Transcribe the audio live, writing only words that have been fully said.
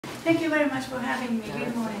Thank you very much for having me.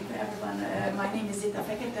 Good morning to everyone. My name is Zita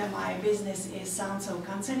Fekete. My business is Sound So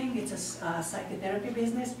Counseling. It's a psychotherapy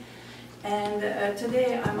business. And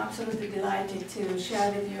today I'm absolutely delighted to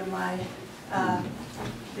share with you my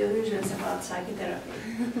delusions about psychotherapy.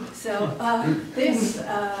 So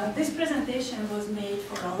this presentation was made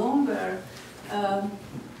for a longer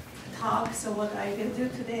talk. So what I will do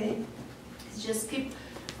today is just skip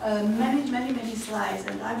many slides,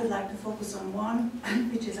 and I would like to focus on one,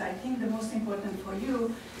 which is I think the most important for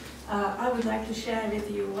you. I would like to share with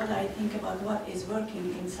you what I think about what is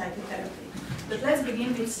working in psychotherapy. But let's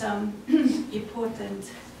begin with some important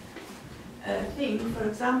thing. For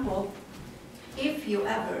example, if you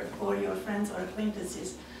ever, or your friends or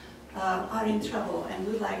acquaintances, are in trouble and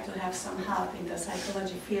would like to have some help in the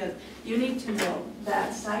psychology field, you need to know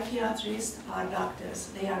that psychiatrists are doctors.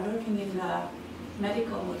 They are working in the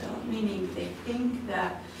medical model, meaning they think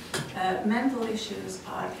that mental issues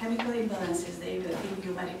are chemical imbalances. They will give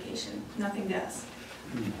you medication, nothing else.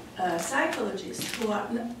 Psychologists who are,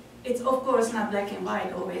 it's of course not black and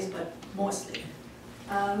white always, but mostly.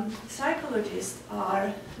 Psychologists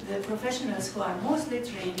are the professionals who are mostly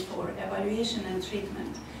trained for evaluation and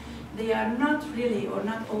treatment. They are not really or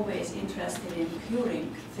not always interested in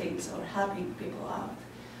curing things or helping people out.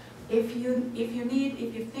 If you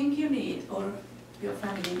think you need, or your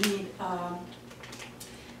family need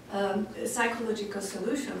a psychological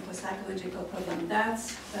solution for psychological problem,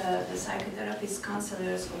 that's the psychotherapists,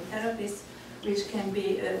 counselors, or therapists, which can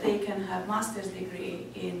be, they can have master's degree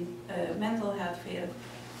in mental health field,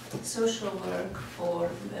 social work,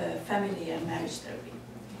 or family and marriage therapy.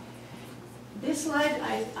 This slide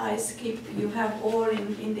I skipped. You have all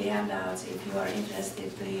in the handouts. If you are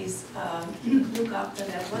interested, please look after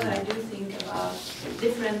that. What I do think about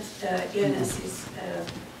different illnesses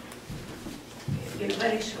in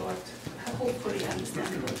very short, hopefully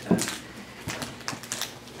understandable terms.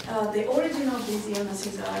 The origin of these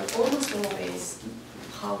illnesses are almost always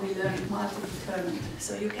how we learn multi-determined.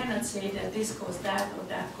 So you cannot say that this caused that or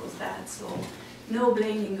that caused that. So no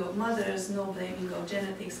blaming of mothers, no blaming of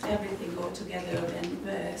genetics, everything go together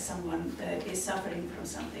when someone is suffering from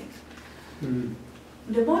something.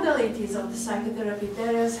 The modalities of the psychotherapy,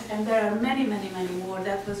 there are many more.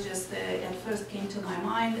 That was just, at first came to my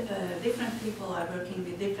mind. Different people are working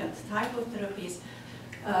with different type of therapies.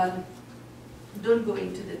 Don't go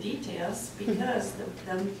into the details, because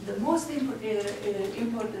the most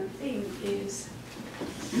important thing is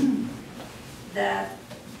that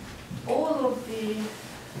all of the,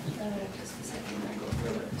 just a second, I go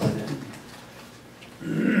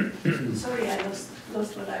further. Sorry, I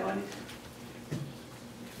lost what I wanted.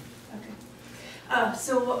 Okay.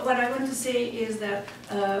 So what I want to say is that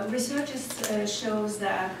research shows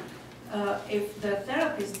that if the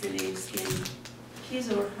therapist believes in his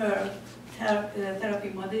or her therapy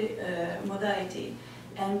modality,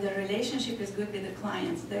 and the relationship is good with the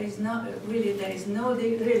clients, there is no really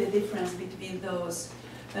difference between those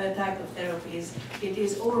type of therapies. It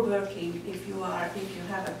is all working if you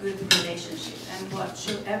have a good relationship. And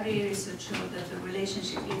every research shows that the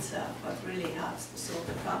relationship itself what really helps to solve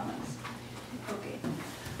the problems. Okay.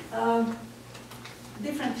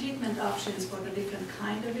 Different treatment options for the different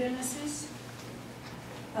kind of illnesses.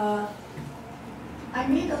 I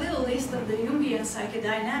made a little list of the Jungian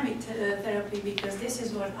psychodynamic therapy because this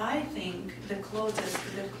is what I think the closest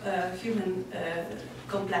to the human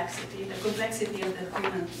complexity, the complexity of the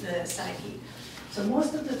human psyche. So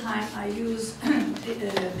most of the time I use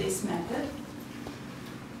this method.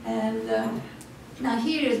 And now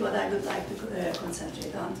here is what I would like to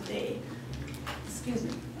concentrate on today. Excuse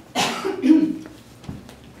me.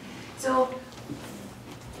 So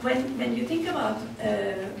when you think about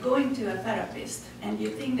going to a therapist and you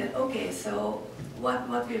think that, okay, so what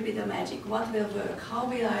will be the magic? What will work? How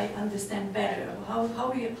will I understand better? How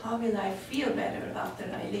will I feel better after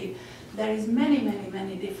I leave? There is many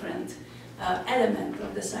different elements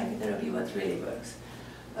of the psychotherapy what really works.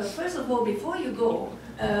 First of all, before you go,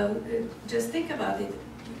 just think about it.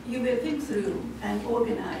 You will think through and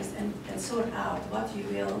organize and sort out what you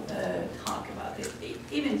will talk about.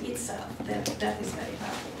 Even itself, that is very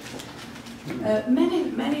helpful.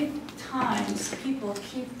 Many times people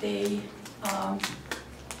keep their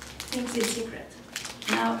things in secret.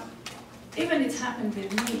 Now, even it's happened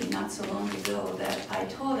with me not so long ago that I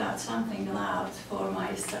told out something loud for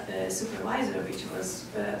my supervisor, which was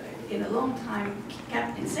in a long time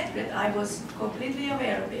kept in secret. I was completely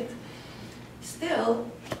aware of it.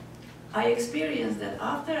 Still, I experienced that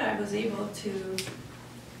after I was able to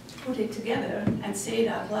put it together and say it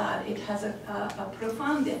out loud, it has a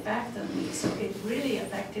profound effect on me. So it really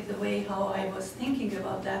affected the way how I was thinking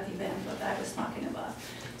about that event, what I was talking about.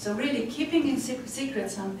 So really, keeping in secret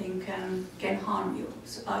something can harm you.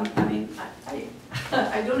 So, I mean,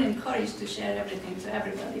 I don't encourage to share everything to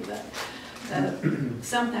everybody, but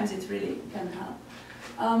sometimes it really can help.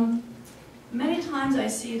 Many times I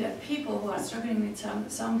see that people who are struggling with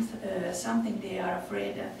something, they are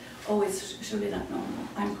afraid that, oh, it's surely not normal,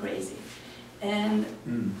 I'm crazy. And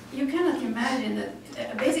you cannot imagine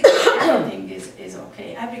that basically everything is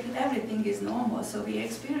okay, everything is normal. So we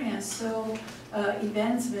experience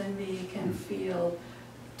events when we can feel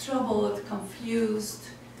troubled, confused,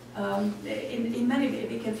 in many ways,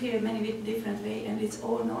 we can feel in many different ways, and it's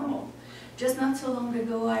all normal. Just not so long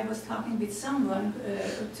ago, I was talking with someone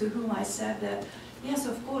to whom I said that, yes,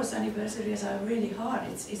 of course, anniversaries are really hard.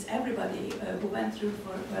 It's everybody who went through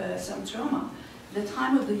for some trauma. The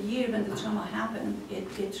time of the year when the trauma happened,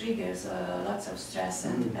 it triggers lots of stress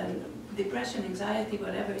and depression, anxiety,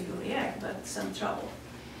 whatever you react, but some trouble.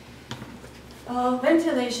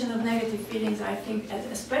 Ventilation of negative feelings, I think,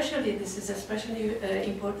 this is especially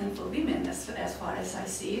important for women as far as I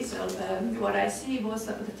see. So what I see most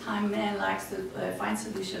of the time, men likes to find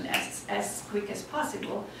solution as quick as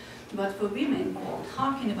possible. But for women,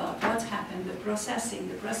 talking about what happened, the processing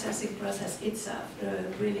process itself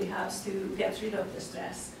really helps to get rid of the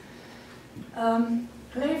stress.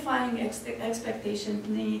 Clarifying expectation,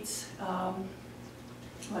 needs,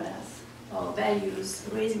 what else? Values,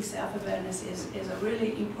 raising self-awareness is a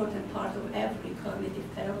really important part of every cognitive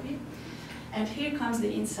therapy. And here comes the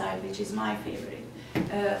insight, which is my favorite.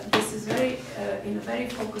 This is in the very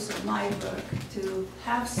focus of my work, to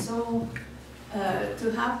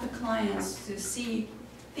have the clients to see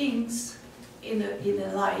things in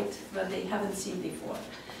a light that they haven't seen before.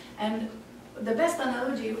 And the best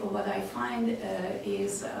analogy of what I find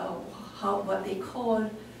is what they call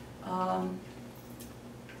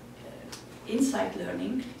insight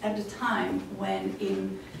learning at the time when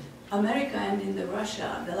in America and in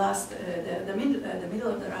Russia, the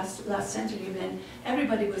middle of the last century, when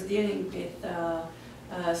everybody was dealing with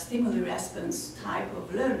stimuli response type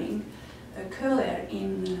of learning, Köhler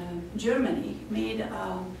in Germany made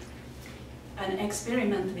an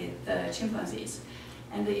experiment with chimpanzees.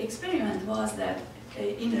 And the experiment was that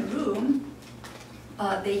in a room,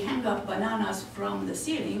 they hang up bananas from the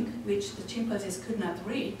ceiling, which the chimpanzees could not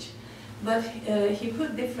reach. But he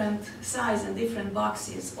put different size and different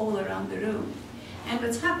boxes all around the room. And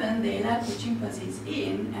what's happened, they let the chimpanzees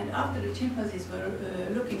in, and after the chimpanzees were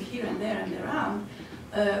looking here and there and around,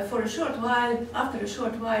 after a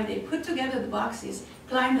short while, they put together the boxes,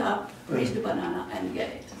 climbed up, reached the banana, and get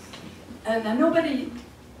it. And nobody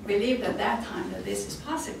believed at that time that this is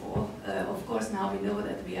possible. Of course, now we know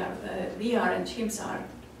that we are and chimps are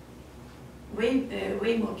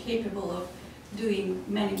way more capable of doing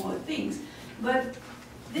many more things. But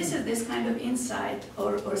this is this kind of insight,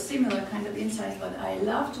 or similar kind of insight, what I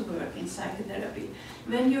love to work in psychotherapy.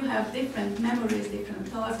 When you have different memories, different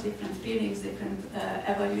thoughts, different feelings, different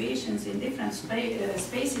evaluations in different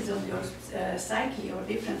spaces of your psyche, or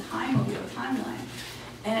different time of your timeline,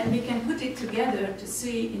 and we can put it together to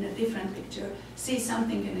see in a different picture, see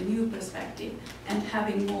something in a new perspective, and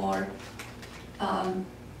having more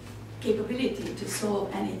capability to solve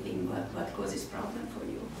anything what causes problem for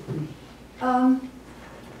you.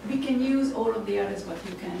 We can use all of the others what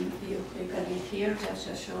you can read here.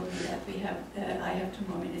 Just showed me that I have 2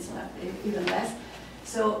 more minutes left, even less.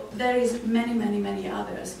 So there is many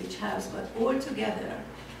others which has, but all together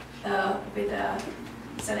with a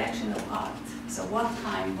selection of art. So what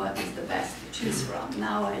is the best to choose from?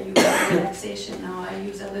 Now I use relaxation, now I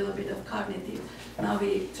use a little bit of cognitive, now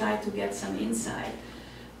we try to get some insight.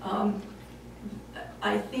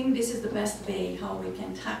 I think this is the best way how we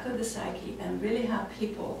can tackle the psyche and really help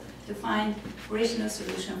people to find rational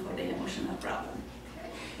solution for their emotional problem.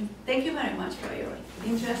 Thank you very much for your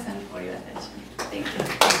interest and for your attention. Thank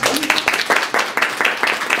you.